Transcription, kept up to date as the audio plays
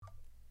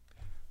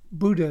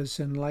Buddha's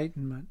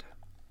enlightenment.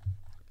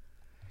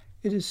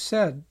 It is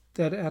said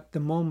that at the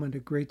moment a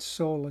great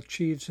soul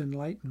achieves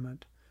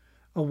enlightenment,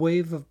 a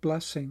wave of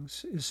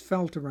blessings is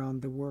felt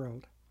around the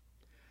world.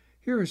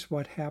 Here is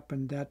what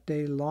happened that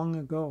day long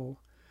ago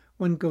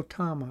when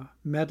Gautama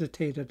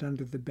meditated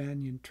under the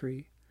banyan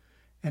tree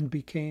and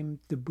became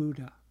the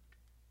Buddha.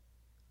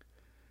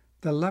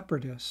 The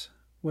leopardess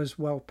was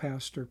well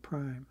past her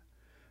prime,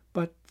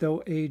 but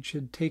though age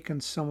had taken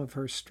some of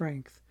her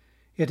strength,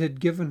 it had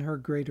given her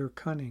greater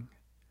cunning.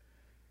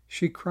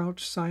 She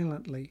crouched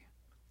silently,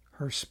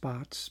 her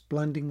spots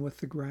blending with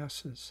the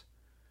grasses.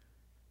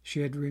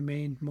 She had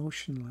remained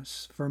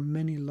motionless for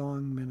many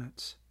long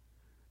minutes,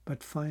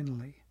 but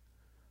finally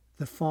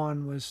the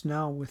fawn was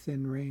now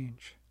within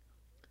range.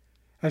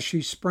 As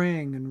she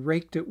sprang and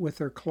raked it with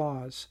her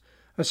claws,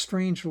 a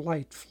strange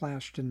light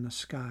flashed in the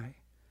sky.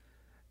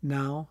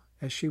 Now,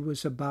 as she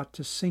was about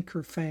to sink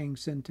her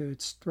fangs into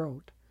its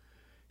throat,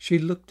 she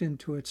looked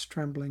into its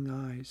trembling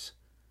eyes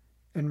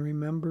and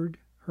remembered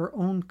her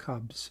own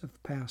cubs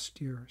of past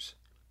years.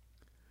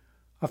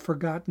 A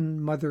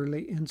forgotten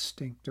motherly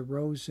instinct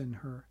arose in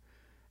her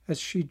as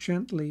she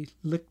gently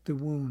licked the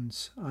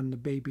wounds on the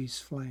baby's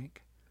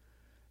flank.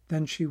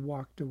 Then she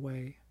walked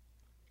away,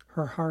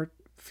 her heart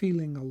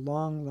feeling a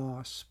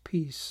long-lost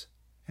peace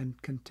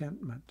and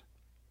contentment.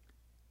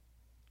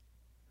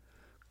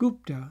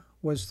 Gupta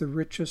was the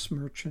richest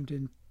merchant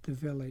in the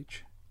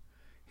village.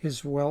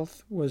 His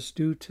wealth was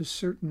due to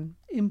certain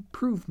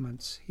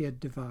improvements he had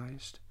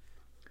devised.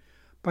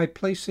 By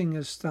placing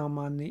his thumb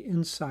on the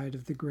inside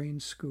of the grain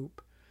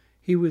scoop,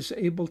 he was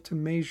able to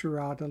measure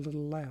out a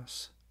little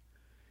less.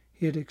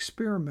 He had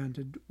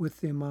experimented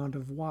with the amount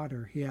of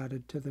water he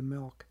added to the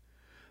milk,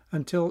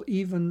 until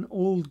even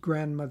old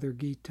grandmother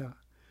Gita,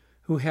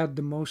 who had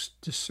the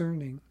most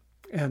discerning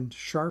and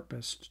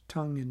sharpest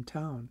tongue in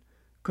town,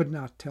 could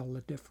not tell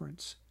the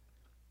difference.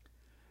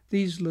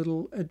 These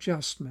little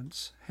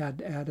adjustments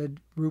had added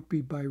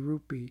rupee by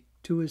rupee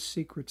to his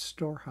secret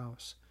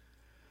storehouse.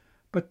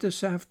 But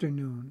this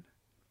afternoon,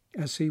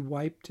 as he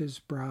wiped his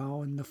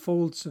brow and the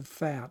folds of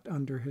fat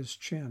under his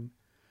chin,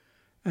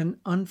 an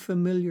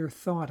unfamiliar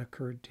thought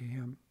occurred to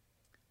him.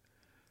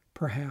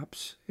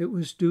 Perhaps it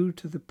was due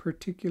to the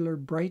particular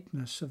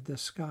brightness of the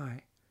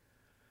sky.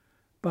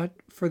 But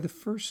for the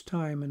first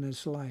time in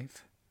his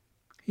life,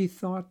 he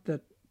thought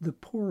that the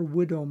poor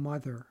widow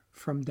mother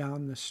from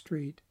down the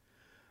street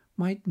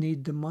might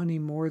need the money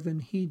more than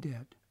he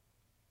did.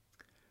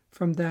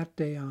 From that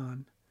day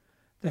on,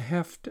 the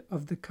heft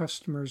of the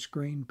customers'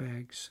 grain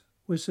bags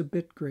was a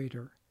bit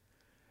greater,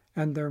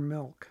 and their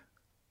milk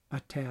a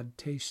tad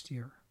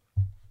tastier.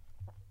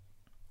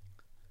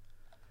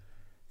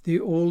 The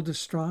old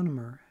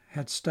astronomer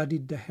had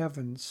studied the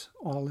heavens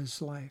all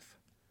his life.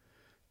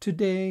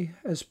 Today,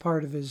 as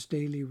part of his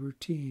daily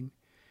routine,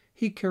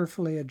 he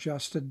carefully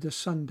adjusted the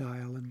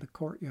sundial in the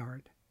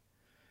courtyard.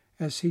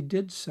 As he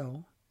did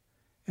so,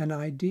 an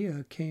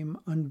idea came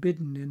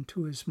unbidden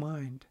into his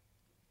mind.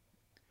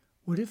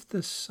 What if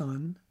the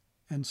sun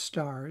and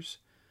stars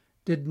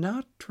did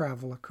not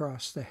travel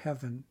across the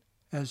heaven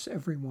as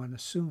everyone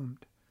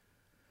assumed?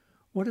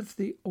 What if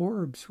the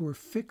orbs were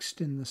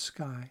fixed in the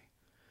sky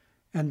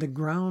and the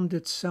ground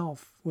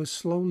itself was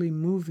slowly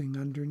moving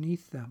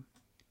underneath them?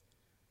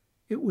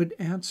 It would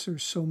answer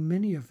so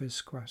many of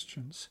his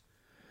questions.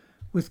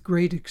 With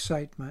great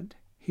excitement,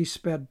 he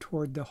sped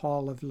toward the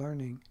Hall of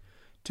Learning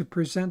to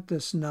present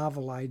this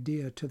novel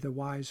idea to the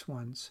wise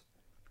ones.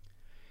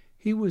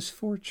 He was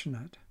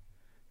fortunate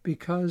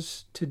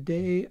because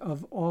today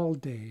of all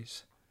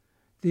days,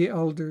 the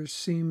elders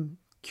seemed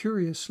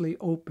curiously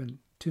open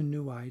to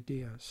new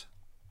ideas.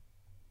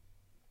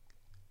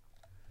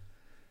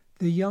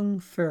 The young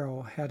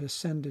pharaoh had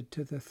ascended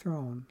to the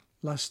throne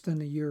less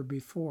than a year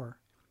before,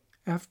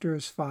 after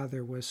his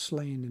father was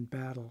slain in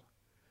battle.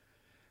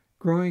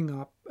 Growing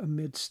up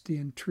amidst the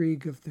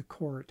intrigue of the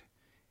court,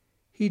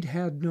 he'd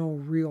had no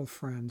real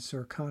friends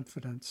or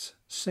confidants,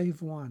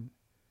 save one,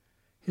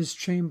 his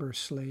chamber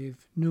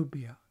slave,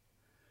 Nubia.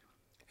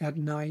 At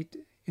night,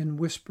 in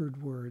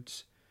whispered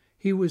words,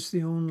 he was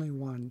the only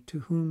one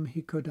to whom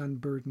he could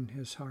unburden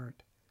his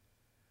heart.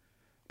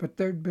 But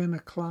there'd been a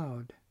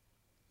cloud,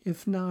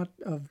 if not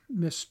of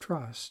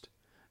mistrust,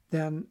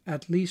 then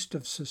at least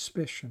of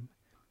suspicion,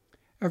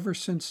 ever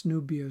since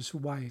Nubia's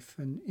wife,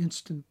 an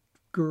instant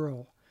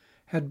girl,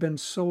 had been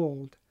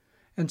sold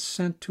and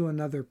sent to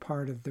another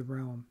part of the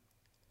realm.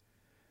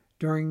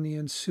 During the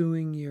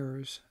ensuing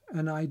years,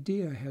 an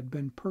idea had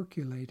been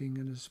percolating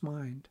in his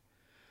mind,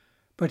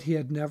 but he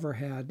had never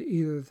had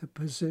either the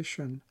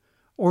position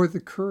or the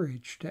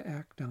courage to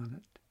act on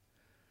it.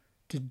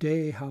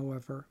 Today,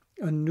 however,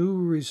 a new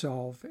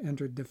resolve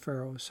entered the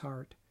pharaoh's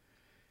heart.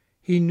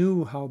 He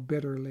knew how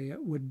bitterly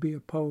it would be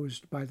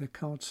opposed by the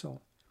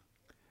council.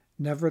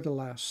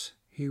 Nevertheless,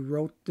 he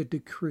wrote the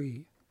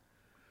decree.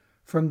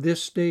 From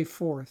this day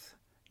forth,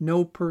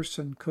 no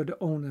person could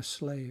own a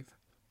slave.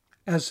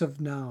 As of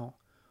now,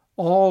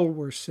 all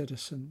were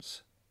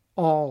citizens.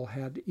 All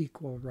had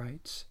equal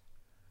rights.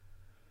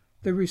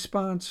 The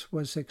response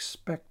was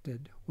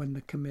expected when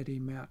the committee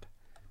met.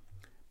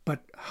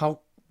 But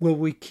how will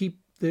we keep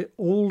the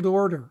old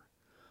order?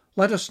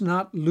 Let us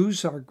not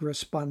lose our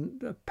grasp on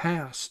the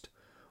past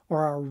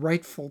or our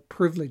rightful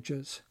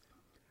privileges.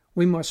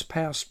 We must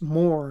pass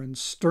more and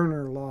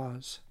sterner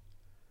laws.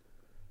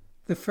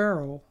 The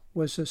Pharaoh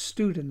was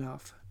astute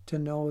enough to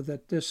know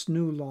that this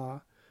new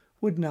law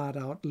would not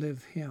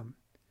outlive him.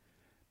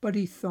 But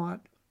he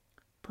thought,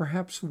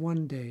 perhaps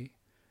one day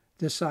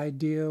this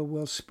idea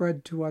will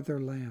spread to other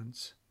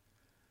lands.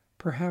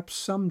 Perhaps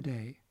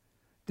someday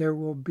there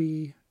will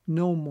be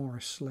no more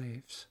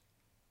slaves.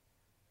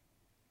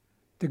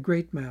 The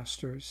great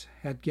masters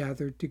had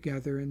gathered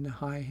together in the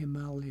high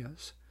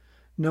Himalayas,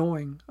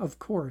 knowing, of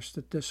course,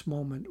 that this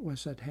moment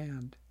was at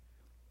hand.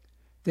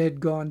 They had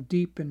gone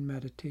deep in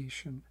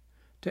meditation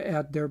to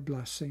add their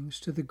blessings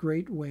to the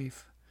great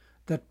wave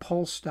that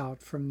pulsed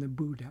out from the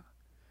Buddha.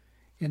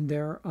 In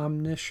their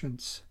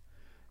omniscience,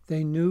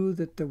 they knew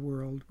that the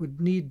world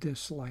would need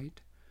this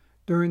light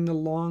during the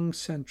long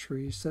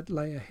centuries that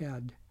lay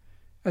ahead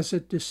as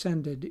it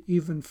descended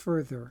even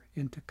further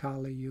into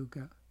Kali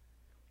Yuga.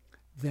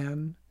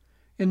 Then,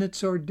 in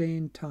its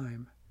ordained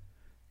time,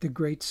 the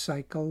great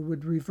cycle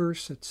would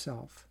reverse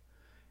itself,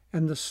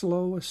 and the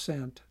slow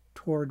ascent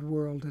toward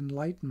world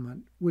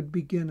enlightenment would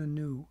begin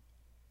anew.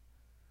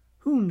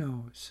 Who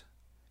knows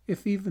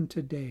if even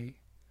today,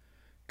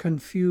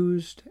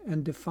 confused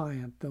and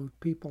defiant though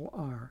people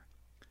are,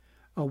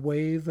 a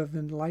wave of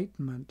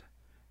enlightenment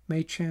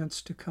may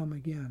chance to come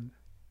again.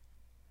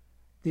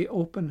 The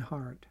open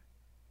heart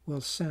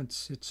will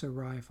sense its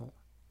arrival.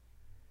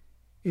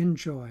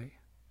 Enjoy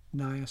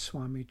Naya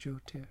Swami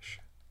Jyotish.